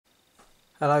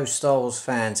Hello Star Wars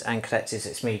fans and collectors,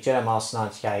 it's me Jedi Master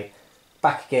 98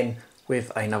 back again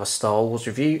with another Star Wars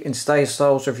review. In today's Star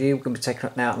Wars review we're going to be taking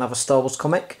up now another Star Wars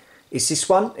comic. It's this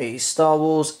one, it is Star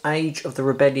Wars Age of the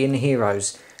Rebellion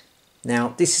Heroes.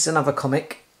 Now this is another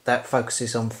comic that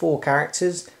focuses on 4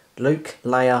 characters, Luke,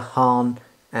 Leia, Han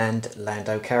and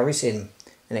Lando Calrissian,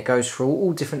 and it goes through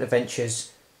all different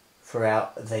adventures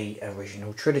throughout the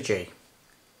original trilogy.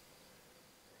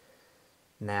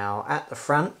 Now at the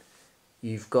front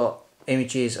you've got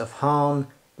images of Han,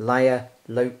 Leia,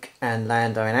 Luke and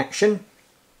Lando in action.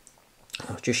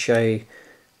 I'll just show you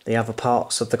the other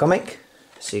parts of the comic.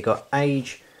 So you've got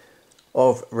Age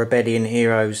of Rebellion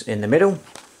Heroes in the middle.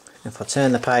 If I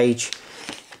turn the page,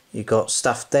 you've got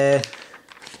stuff there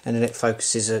and then it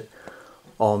focuses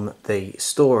on the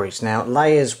stories. Now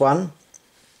Leia's one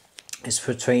is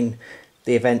between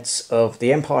the events of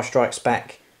The Empire Strikes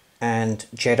Back and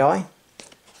Jedi.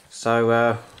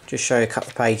 So just show you a couple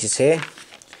of pages here.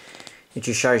 It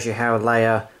just shows you how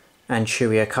Leia and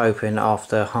Chewie are coping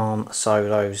after Han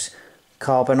Solo's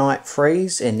carbonite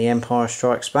freeze in The Empire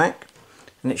Strikes Back,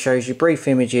 and it shows you brief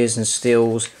images and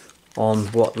stills on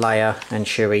what Leia and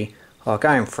Chewie are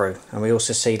going through. And we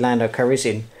also see Lando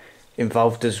Calrissian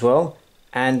involved as well,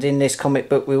 and in this comic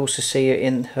book we also see her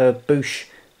in her Boushh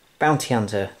bounty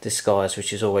hunter disguise,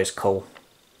 which is always cool.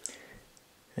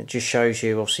 It just shows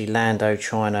you obviously Lando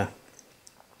trying to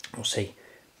obviously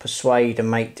persuade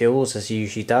and make deals as he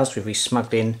usually does with his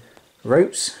smuggling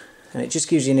routes, and it just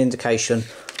gives you an indication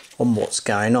on what's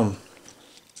going on.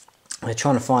 They're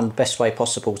trying to find the best way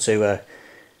possible to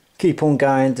keep on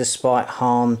going despite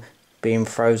Han being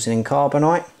frozen in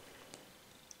carbonite,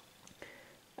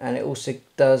 and it also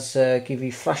does give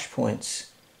you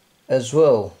flashpoints as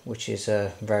well, which is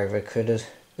very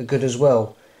good as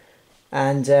well,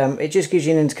 and it just gives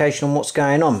you an indication on what's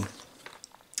going on.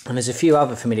 And there's a few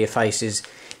other familiar faces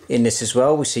in this as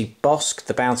well. We see Bossk,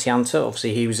 the bounty hunter.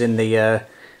 Obviously he was in the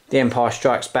Empire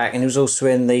Strikes Back, and he was also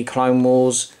in the Clone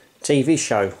Wars TV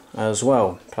show as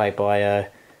well, played by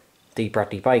D.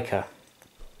 Bradley Baker.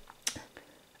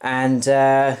 And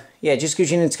yeah, it just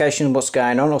gives you an indication of what's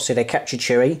going on. Obviously they captured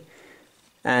Chewie,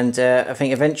 and I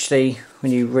think eventually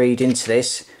when you read into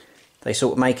this, they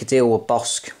sort of make a deal with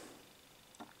Bossk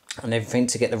and everything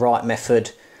to get the right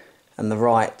method and the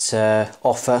right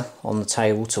offer on the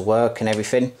table to work and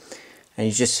everything. And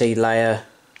you just see Leia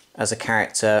as a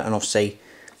character and obviously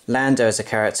Lando as a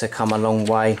character come a long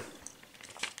way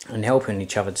and helping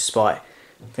each other despite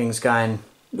things going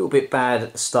a little bit bad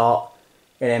at the start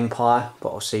in Empire, but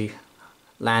obviously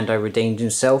Lando redeemed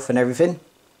himself and everything.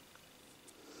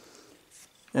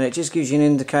 And it just gives you an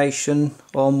indication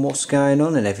on what's going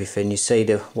on and everything. You see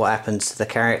what happens to the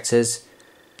characters,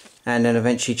 and then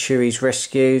eventually Chewie's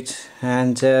rescued,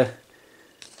 and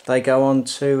they go on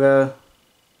to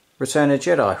Return of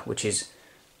the Jedi, which is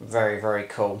very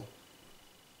cool.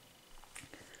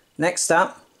 Next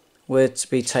up, we're to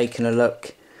be taking a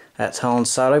look at Han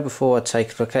Solo. Before I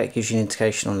take a look at it, gives you an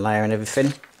indication on Leia and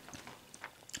everything.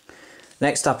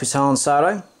 Next up is Han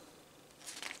Solo.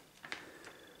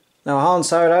 Now Han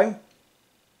Solo,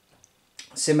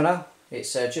 similar.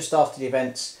 It's just after the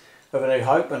events of A New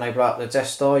Hope, when they blow up the Death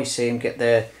Star. You see him get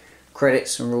their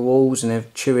credits and rewards,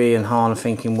 and Chewie and Han are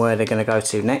thinking where they're going to go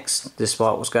to next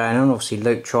despite what's going on. Obviously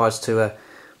Luke tries to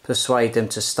persuade them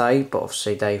to stay, but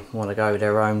obviously they want to go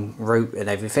their own route and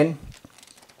everything,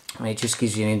 and it just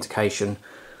gives you an indication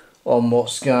on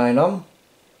what's going on.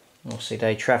 Obviously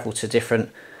they travel to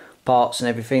different parts and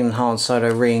everything, and Han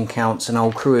Solo re-encounters an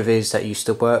old crew of his that he used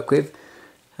to work with,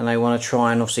 and they want to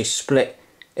try and obviously split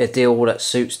a deal that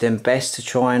suits them best to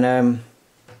try and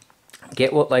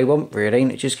get what they want, really.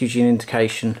 And it just gives you an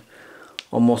indication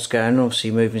on what's going on.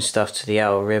 Obviously moving stuff to the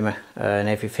outer rim and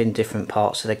everything, different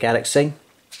parts of the galaxy.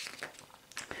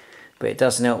 But it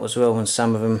doesn't help as well when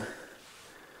some of them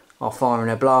are firing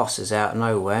their blasters out of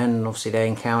nowhere, and obviously they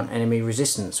encounter enemy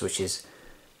resistance, which is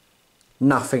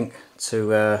nothing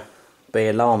to be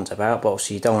alarmed about, but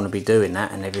obviously you don't want to be doing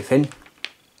that and everything.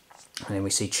 And then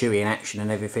we see Chewie in action and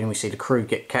everything. We see the crew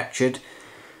get captured,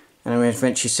 and then we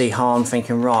eventually see Han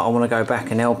thinking, right, I want to go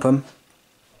back and help them.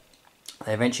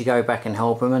 They eventually go back and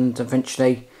help them, and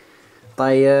eventually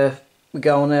they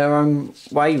go on their own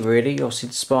way, really. Obviously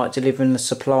despite delivering the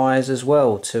supplies as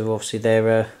well to obviously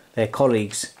their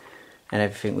colleagues and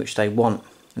everything, which they want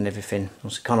and everything.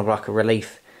 It's kind of like a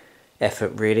relief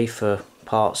effort really for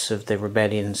parts of the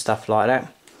rebellion and stuff like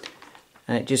that.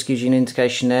 And it just gives you an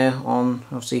indication there on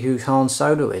obviously who Han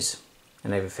Solo is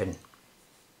and everything.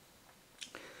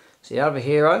 So the other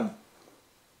hero,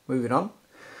 moving on,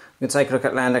 we're going to take a look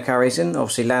at Lando Calrissian.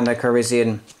 Obviously Lando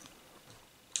Calrissian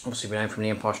obviously we know from The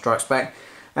Empire Strikes Back.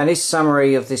 And this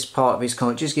summary of this part of his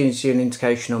comic just gives you an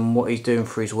indication on what he's doing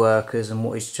for his workers and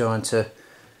what he's trying to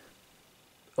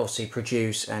obviously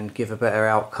produce and give a better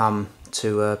outcome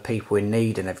to people in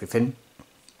need and everything.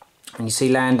 And you see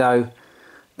Lando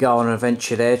go on an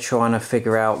adventure there, trying to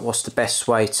figure out what's the best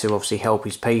way to obviously help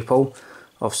his people.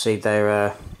 Obviously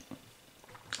they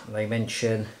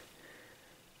mention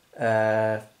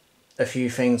a few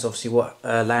things. Obviously what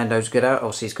Lando's good at.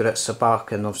 Obviously he's good at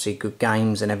sabacc and obviously good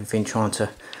games and everything, trying to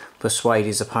persuade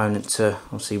his opponent to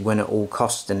obviously win at all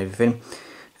costs and everything.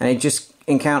 And he just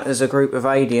encounters a group of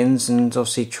aliens and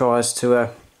obviously tries to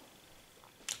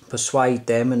persuade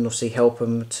them and obviously help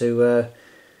them to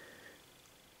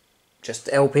just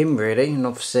help him really. And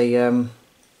obviously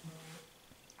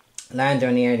Lando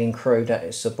and the alien crew that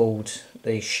is aboard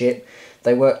the ship,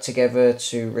 they work together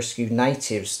to rescue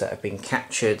natives that have been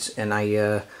captured in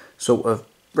a sort of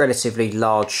relatively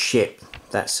large ship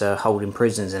that's holding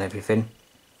prisoners and everything.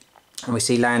 And we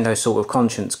see Lando's sort of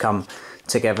conscience come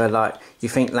together. Like, you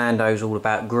think Lando's all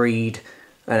about greed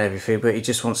and everything, but he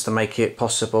just wants to make it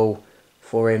possible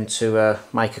for him to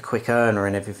make a quick earner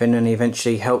and everything. And he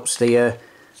eventually helps the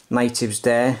natives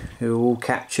there who are all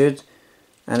captured,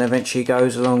 and eventually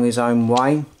goes along his own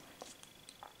way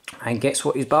and gets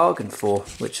what he's bargained for,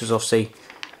 which is obviously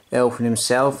helping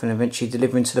himself and eventually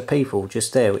delivering to the people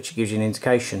just there, which gives you an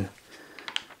indication.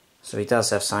 So he does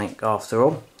have something after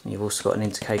all. You've also got an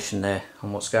indication there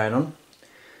on what's going on.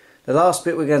 The last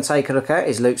bit we're going to take a look at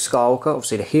is Luke Skywalker,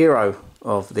 obviously the hero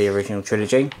of the original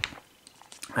trilogy.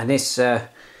 And this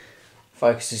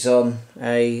focuses on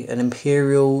an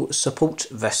Imperial support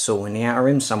vessel in the Outer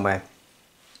Rim somewhere.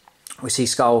 We see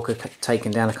Skywalker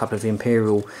taking down a couple of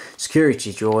Imperial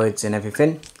security droids and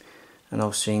everything, and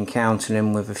obviously encountering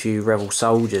him with a few rebel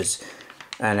soldiers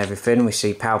and everything. We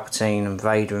see Palpatine and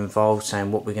Vader involved,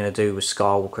 saying what we're going to do with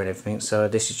Skywalker and everything. So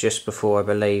this is just before, I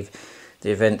believe, the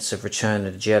events of Return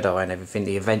of the Jedi and everything,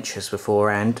 the adventures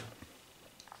beforehand.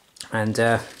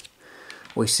 And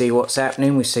we see what's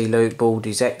happening. We see Luke board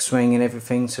his X-Wing and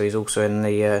everything, so he's also in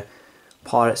the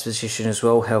pilot's position as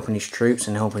well, helping his troops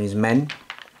and helping his men.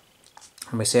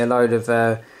 And we see a load of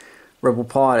rebel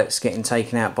pilots getting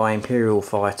taken out by Imperial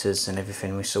fighters and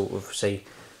everything. We sort of see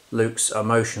Luke's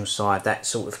emotional side, that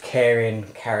sort of caring,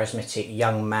 charismatic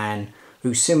young man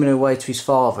who's similar way to his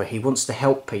father. He wants to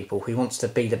help people, he wants to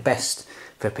be the best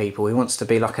for people, he wants to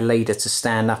be like a leader to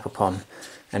stand up upon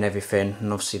and everything.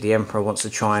 And obviously the Emperor wants to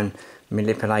try and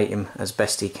manipulate him as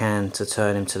best he can to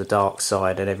turn him to the dark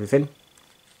side and everything.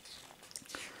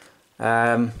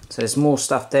 So there's more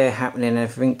stuff there happening and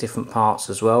everything, different parts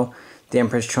as well. The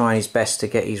Emperor's trying his best to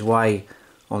get his way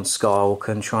on Skywalker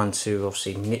and trying to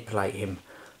obviously manipulate him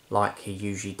like he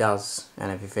usually does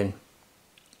and everything.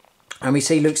 And we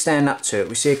see Luke stand up to it.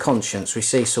 We see a conscience. We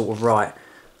see sort of, right,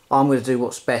 I'm going to do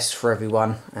what's best for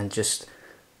everyone and just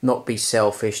not be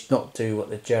selfish, not do what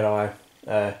the Jedi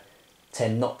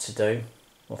tend not to do.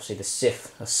 Obviously the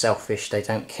Sith are selfish, they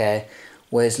don't care.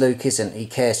 Whereas Luke isn't, he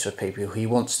cares for people, he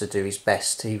wants to do his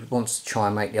best, he wants to try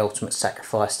and make the ultimate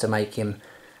sacrifice to make him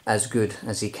as good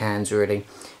as he can really.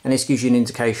 And this gives you an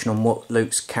indication on what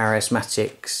Luke's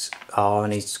charismatics are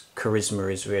and his charisma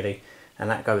is really, and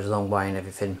that goes a long way in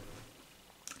everything.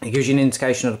 It gives you an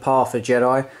indication of the path of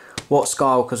Jedi, what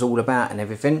Skywalker's all about and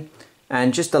everything.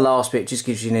 And just the last bit just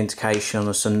gives you an indication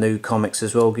of some new comics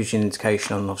as well, gives you an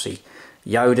indication on obviously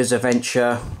Yoda's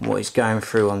adventure, what he's going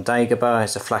through on Dagobah.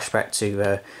 It's a flashback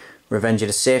to Revenge of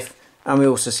the Sith, and we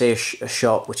also see a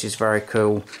shot which is very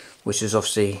cool, which is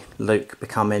obviously Luke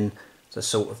becoming the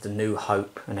sort of the new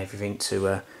hope and everything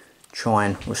to try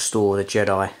and restore the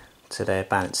Jedi to their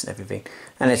balance and everything.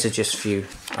 And there's just a few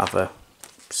other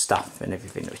stuff and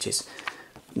everything which is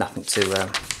nothing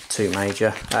too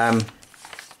major.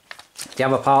 The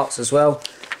other parts as well,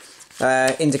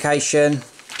 indication.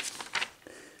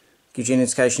 Gives you an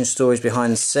indication of stories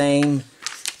behind the scene,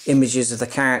 images of the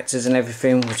characters and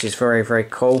everything, which is very, very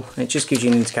cool. It just gives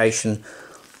you an indication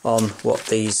on what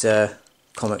these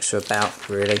comics are about,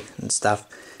 really, and stuff.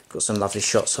 Got some lovely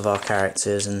shots of our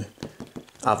characters and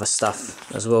other stuff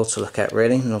as well to look at,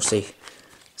 really. And obviously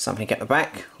something at the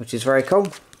back, which is very cool.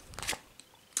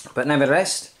 But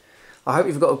nevertheless, I hope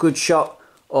you've got a good shot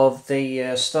of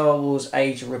the Star Wars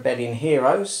Age of Rebellion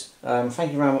heroes.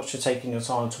 Thank you very much for taking your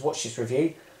time to watch this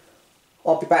review.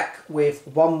 I'll be back with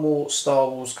one more Star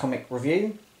Wars comic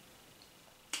review,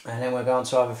 and then we'll go on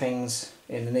to other things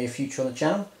in the near future on the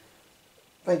channel.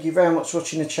 Thank you very much for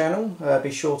watching the channel. Be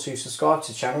sure to subscribe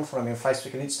to the channel, follow me on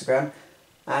Facebook and Instagram,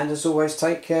 and as always,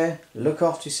 take care, look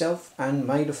after yourself, and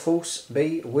may the Force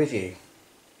be with you.